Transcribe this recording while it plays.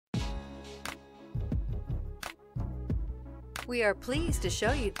We are pleased to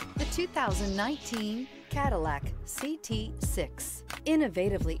show you the 2019 Cadillac CT6.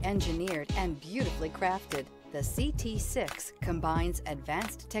 Innovatively engineered and beautifully crafted, the CT6 combines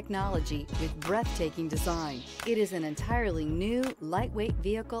advanced technology with breathtaking design. It is an entirely new, lightweight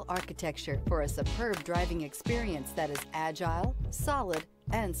vehicle architecture for a superb driving experience that is agile, solid,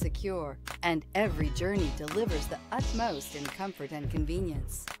 and secure. And every journey delivers the utmost in comfort and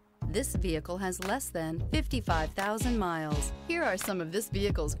convenience. This vehicle has less than 55,000 miles. Here are some of this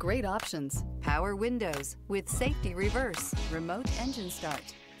vehicle's great options: power windows with safety reverse, remote engine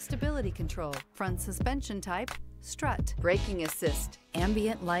start, stability control, front suspension type, strut, braking assist,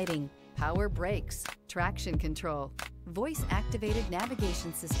 ambient lighting, power brakes, traction control, voice activated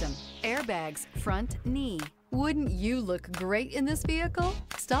navigation system, airbags, front knee. Wouldn't you look great in this vehicle?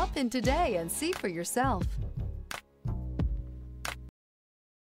 Stop in today and see for yourself.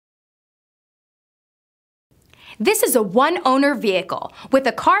 This is a one-owner vehicle with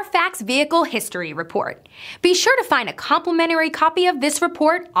a Carfax Vehicle History Report. Be sure to find a complimentary copy of this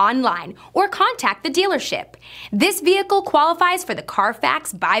report online or contact the dealership. This vehicle qualifies for the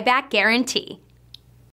Carfax Buyback Guarantee.